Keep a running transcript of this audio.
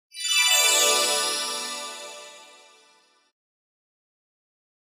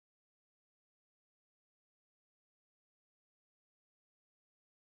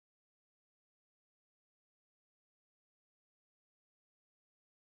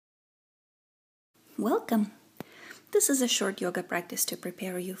Welcome! This is a short yoga practice to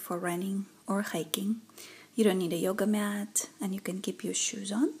prepare you for running or hiking. You don't need a yoga mat and you can keep your shoes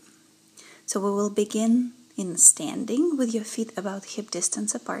on. So we will begin in standing with your feet about hip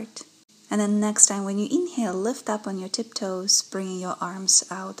distance apart. And then next time when you inhale, lift up on your tiptoes, bringing your arms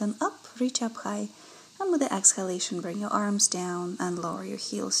out and up, reach up high. And with the exhalation, bring your arms down and lower your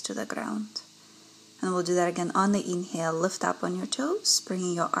heels to the ground. And we'll do that again on the inhale. Lift up on your toes,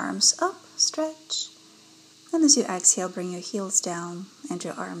 bringing your arms up, stretch. And as you exhale, bring your heels down and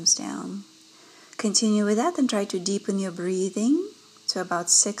your arms down. Continue with that and try to deepen your breathing to about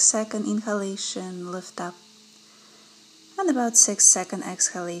 6-second inhalation, lift up. And about 6-second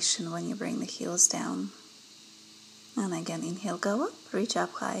exhalation when you bring the heels down. And again, inhale, go up, reach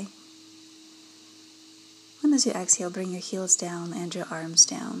up high. And as you exhale, bring your heels down and your arms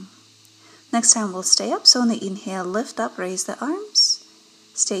down. Next time we'll stay up, so on the inhale, lift up, raise the arms.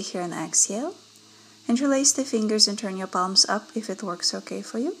 Stay here and exhale. Interlace the fingers and turn your palms up if it works okay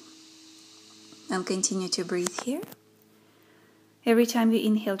for you. And continue to breathe here. Every time you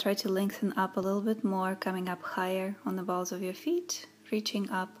inhale, try to lengthen up a little bit more, coming up higher on the balls of your feet, reaching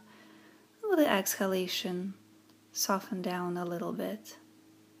up. And with the exhalation, soften down a little bit.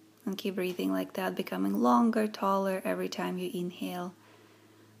 And keep breathing like that, becoming longer, taller every time you inhale.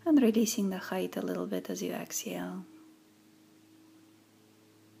 And releasing the height a little bit as you exhale.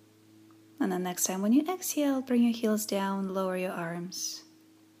 And then next time when you exhale, bring your heels down, lower your arms.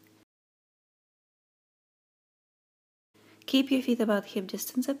 Keep your feet about hip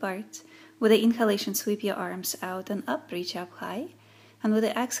distance apart. With the inhalation, sweep your arms out and up, reach up high. And with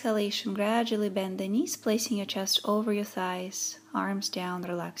the exhalation, gradually bend the knees, placing your chest over your thighs, arms down,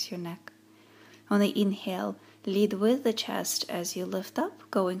 relax your neck. On the inhale, lead with the chest as you lift up,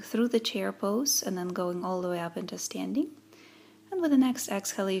 going through the chair pose and then going all the way up into standing. And with the next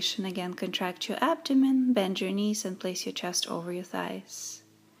exhalation, again, contract your abdomen, bend your knees, and place your chest over your thighs.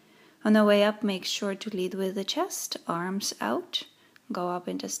 On the way up, make sure to lead with the chest, arms out, go up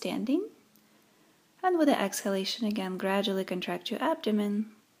into standing. And with the exhalation, again, gradually contract your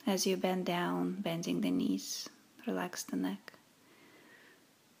abdomen as you bend down, bending the knees, relax the neck.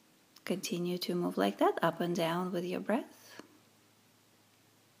 Continue to move like that, up and down with your breath.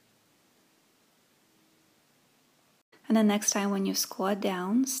 And then next time when you squat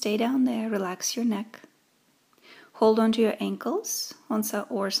down, stay down there, relax your neck. Hold on to your ankles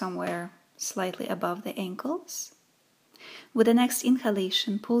or somewhere slightly above the ankles. With the next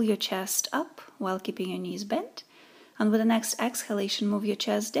inhalation, pull your chest up while keeping your knees bent. And with the next exhalation, move your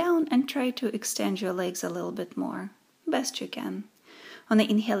chest down and try to extend your legs a little bit more, best you can. On the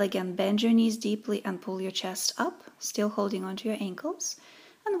inhale again, bend your knees deeply and pull your chest up, still holding onto your ankles.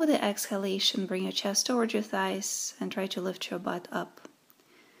 And with the exhalation, bring your chest towards your thighs and try to lift your butt up.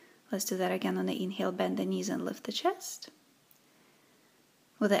 Let's do that again on the inhale, bend the knees and lift the chest.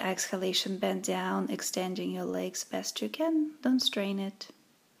 With the exhalation, bend down, extending your legs best you can, don't strain it.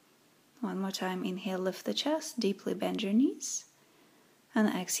 One more time, inhale, lift the chest, deeply bend your knees. And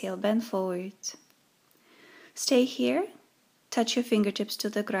exhale, bend forward. Stay here. Touch your fingertips to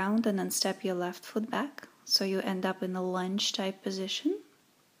the ground and then step your left foot back so you end up in a lunge type position.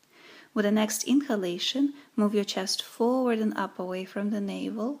 With the next inhalation, move your chest forward and up away from the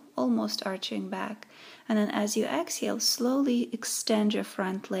navel, almost arching back. And then as you exhale, slowly extend your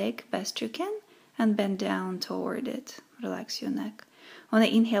front leg best you can and bend down toward it. Relax your neck. On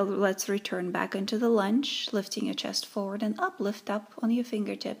the inhale, let's return back into the lunge, lifting your chest forward and up, lift up on your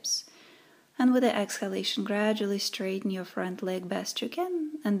fingertips. And with the exhalation, gradually straighten your front leg best you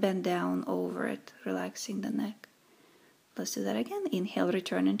can and bend down over it, relaxing the neck. Let's do that again. Inhale,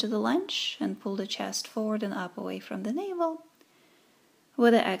 return into the lunge and pull the chest forward and up away from the navel.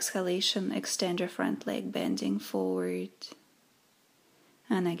 With the exhalation, extend your front leg, bending forward.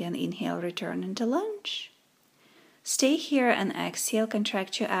 And again, inhale, return into lunge. Stay here and exhale,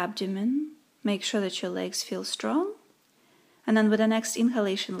 contract your abdomen. Make sure that your legs feel strong. And then with the next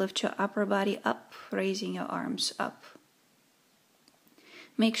inhalation, lift your upper body up, raising your arms up.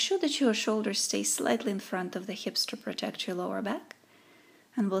 Make sure that your shoulders stay slightly in front of the hips to protect your lower back.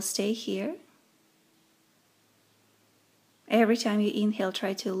 And we'll stay here. Every time you inhale,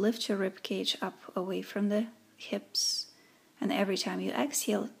 try to lift your rib cage up away from the hips. And every time you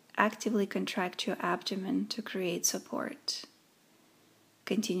exhale, actively contract your abdomen to create support.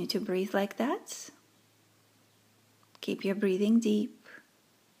 Continue to breathe like that. Keep your breathing deep.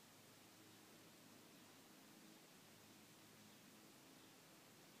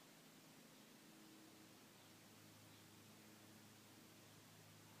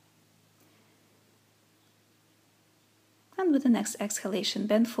 And with the next exhalation,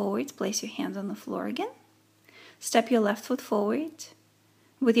 bend forward, place your hands on the floor again. Step your left foot forward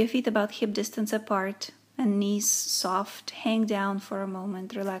with your feet about hip distance apart and knees soft. Hang down for a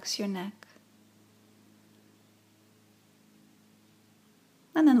moment, relax your neck.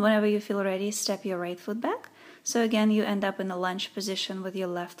 And then whenever you feel ready, step your right foot back. So again, you end up in a lunge position with your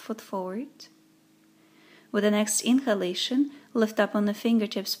left foot forward. With the next inhalation, lift up on the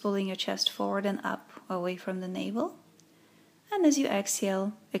fingertips, pulling your chest forward and up, away from the navel. And as you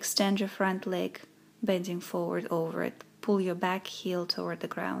exhale, extend your front leg, bending forward over it. Pull your back heel toward the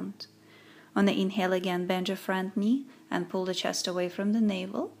ground. On the inhale again, bend your front knee and pull the chest away from the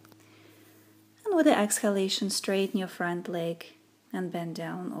navel. And with the exhalation, straighten your front leg and bend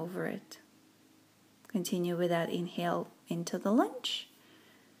down over it. Continue with that inhale into the lunge.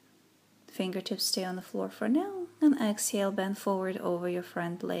 Fingertips stay on the floor for now. And exhale, bend forward over your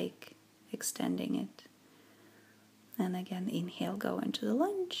front leg, extending it. And again, inhale, go into the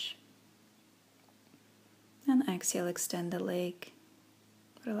lunge. And exhale, extend the leg.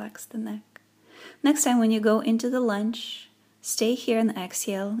 Relax the neck. Next time when you go into the lunge, stay here and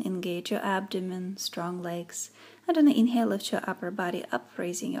exhale. Engage your abdomen, strong legs. And on the inhale, lift your upper body up,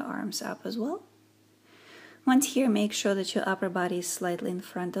 raising your arms up as well. Once here, make sure that your upper body is slightly in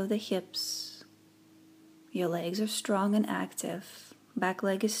front of the hips. Your legs are strong and active. Back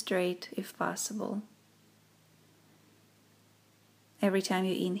leg is straight if possible. Every time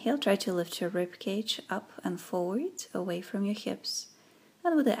you inhale, try to lift your rib cage up and forward, away from your hips.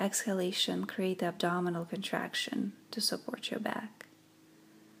 And with the exhalation, create the abdominal contraction to support your back.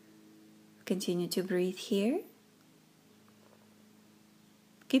 Continue to breathe here.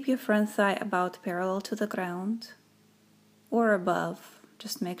 Keep your front thigh about parallel to the ground or above.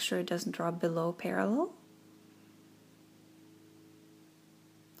 Just make sure it doesn't drop below parallel.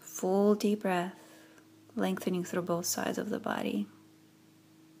 Full deep breath, lengthening through both sides of the body.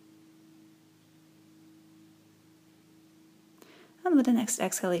 And with the next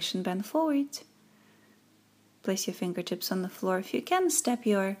exhalation, bend forward. Place your fingertips on the floor. If you can, step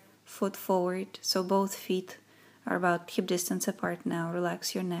your foot forward so both feet are about hip distance apart now.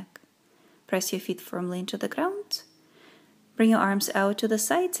 Relax your neck. Press your feet firmly into the ground. Bring your arms out to the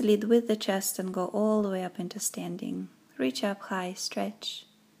sides, lead with the chest and go all the way up into standing. Reach up high, stretch.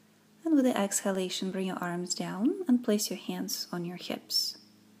 And with the exhalation, bring your arms down and place your hands on your hips.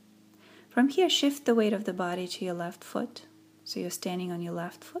 From here, shift the weight of the body to your left foot. So you're standing on your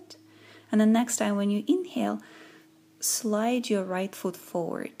left foot. And the next time when you inhale, slide your right foot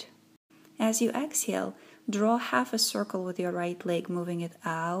forward. As you exhale, draw half a circle with your right leg, moving it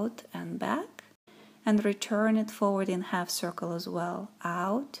out and back. And return it forward in half circle as well.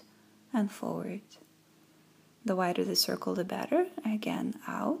 Out and forward. The wider the circle, the better. Again,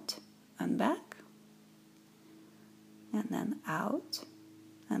 out and back. And then out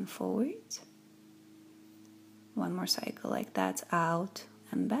and forward. One more cycle like that, out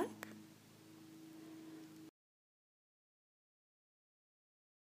and back.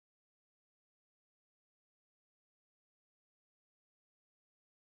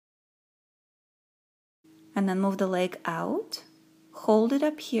 And then move the leg out, hold it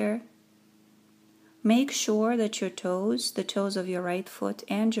up here. Make sure that your toes, the toes of your right foot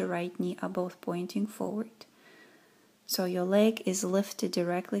and your right knee are both pointing forward. So your leg is lifted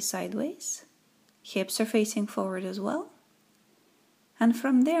directly sideways. Hips are facing forward as well. And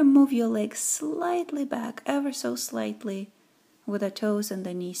from there, move your legs slightly back, ever so slightly, with the toes and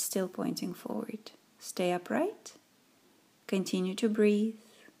the knees still pointing forward. Stay upright. Continue to breathe.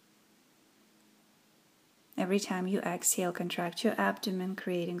 Every time you exhale, contract your abdomen,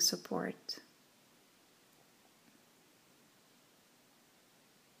 creating support.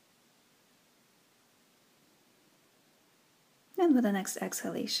 And with the next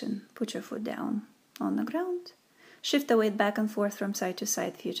exhalation, put your foot down on the ground. Shift the weight back and forth from side to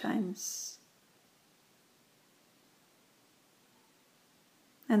side a few times.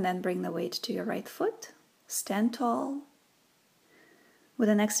 And then bring the weight to your right foot. Stand tall. With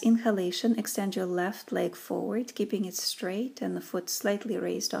the next inhalation, extend your left leg forward, keeping it straight and the foot slightly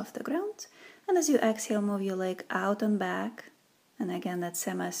raised off the ground. And as you exhale, move your leg out and back. And again, that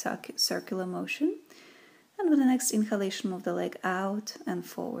semi-circular motion. And with the next inhalation, move the leg out and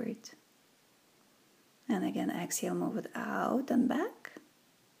forward. And again, exhale, move it out and back.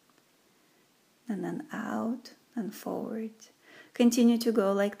 And then out and forward. Continue to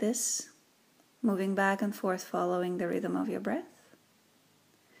go like this, moving back and forth, following the rhythm of your breath.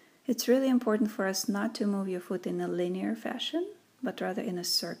 It's really important for us not to move your foot in a linear fashion, but rather in a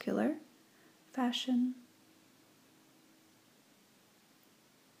circular fashion.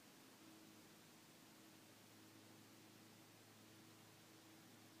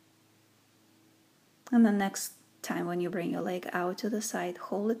 And the next time when you bring your leg out to the side,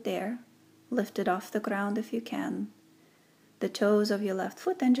 hold it there. Lift it off the ground if you can. The toes of your left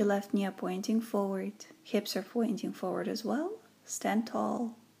foot and your left knee are pointing forward. Hips are pointing forward as well. Stand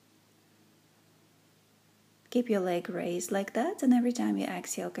tall. Keep your leg raised like that, and every time you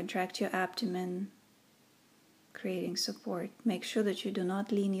exhale, contract your abdomen, creating support. Make sure that you do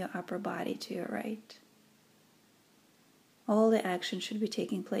not lean your upper body to your right. All the action should be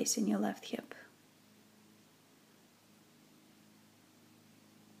taking place in your left hip.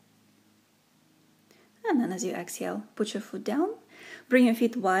 And then as you exhale, put your foot down. Bring your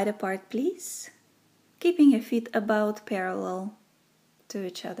feet wide apart, please. Keeping your feet about parallel to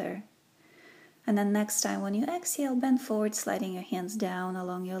each other. And then next time when you exhale, bend forward, sliding your hands down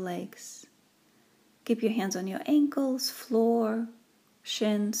along your legs. Keep your hands on your ankles, floor,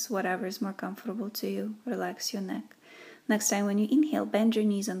 shins, whatever is more comfortable to you. Relax your neck. Next time when you inhale, bend your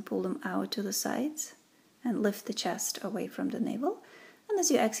knees and pull them out to the sides. And lift the chest away from the navel. And as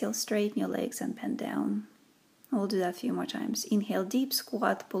you exhale, straighten your legs and bend down. We'll do that a few more times. Inhale, deep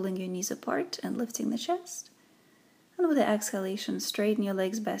squat, pulling your knees apart and lifting the chest. And with the exhalation, straighten your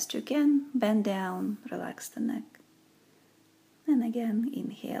legs best you can. Bend down, relax the neck. And again,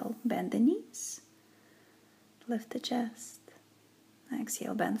 inhale, bend the knees. Lift the chest.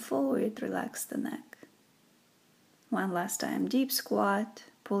 Exhale, bend forward, relax the neck. One last time, deep squat,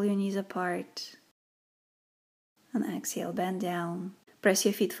 pull your knees apart. And exhale, bend down. Press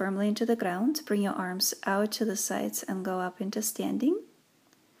your feet firmly into the ground. Bring your arms out to the sides and go up into standing.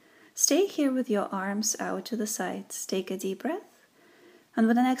 Stay here with your arms out to the sides. Take a deep breath. And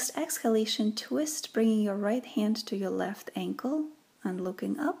with the next exhalation, twist, bringing your right hand to your left ankle and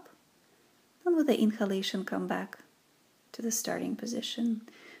looking up. And with the inhalation, come back to the starting position.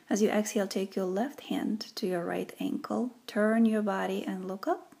 As you exhale, take your left hand to your right ankle. Turn your body and look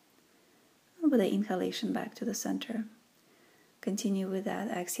up. And with the inhalation, back to the center. Continue with that.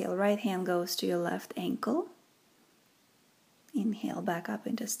 Exhale, right hand goes to your left ankle. Inhale, back up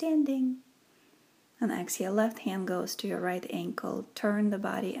into standing. And exhale, left hand goes to your right ankle. Turn the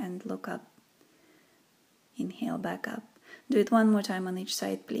body and look up. Inhale, back up. Do it one more time on each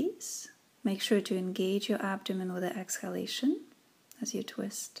side, please. Make sure to engage your abdomen with the exhalation as you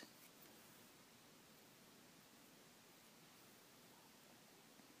twist.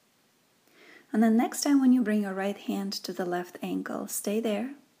 And then next time when you bring your right hand to the left ankle, stay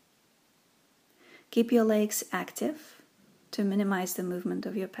there. Keep your legs active to minimize the movement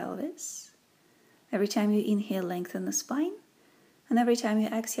of your pelvis. Every time you inhale, lengthen the spine. And every time you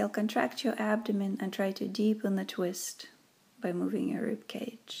exhale, contract your abdomen and try to deepen the twist by moving your rib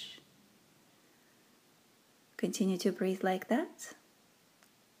cage. Continue to breathe like that.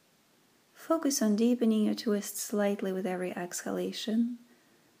 Focus on deepening your twist slightly with every exhalation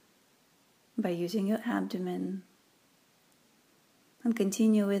by using your abdomen. And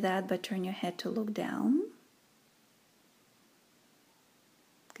continue with that, but turn your head to look down.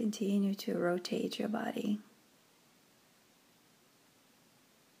 Continue to rotate your body.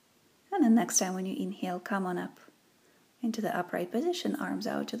 And then next time when you inhale, come on up into the upright position, arms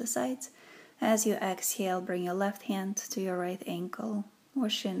out to the sides. As you exhale, bring your left hand to your right ankle or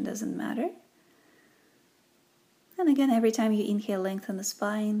shin, doesn't matter. And again, every time you inhale, lengthen the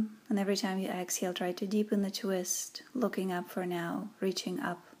spine. And every time you exhale, try to deepen the twist, looking up for now, reaching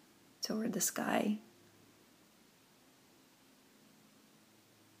up toward the sky.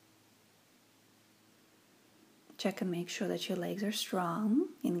 Check and make sure that your legs are strong,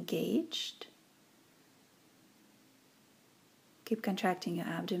 engaged. Keep contracting your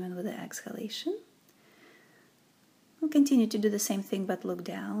abdomen with the exhalation. We'll continue to do the same thing, but look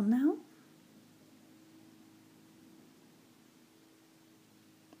down now.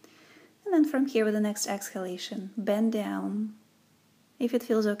 And then from here with the next exhalation, bend down. If it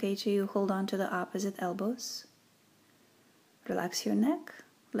feels okay to you, hold on to the opposite elbows. Relax your neck,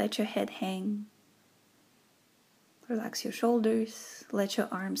 let your head hang. Relax your shoulders, let your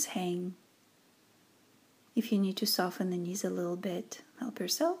arms hang. If you need to soften the knees a little bit, help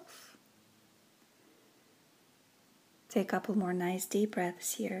yourself. Take a couple more nice deep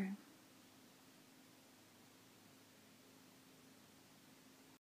breaths here.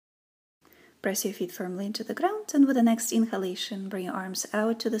 Press your feet firmly into the ground, and with the next inhalation, bring your arms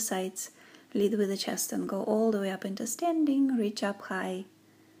out to the sides, lead with the chest and go all the way up into standing, reach up high.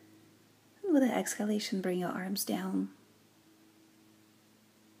 And with the exhalation, bring your arms down.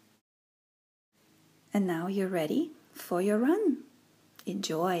 And now you're ready for your run.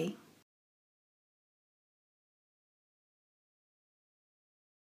 Enjoy.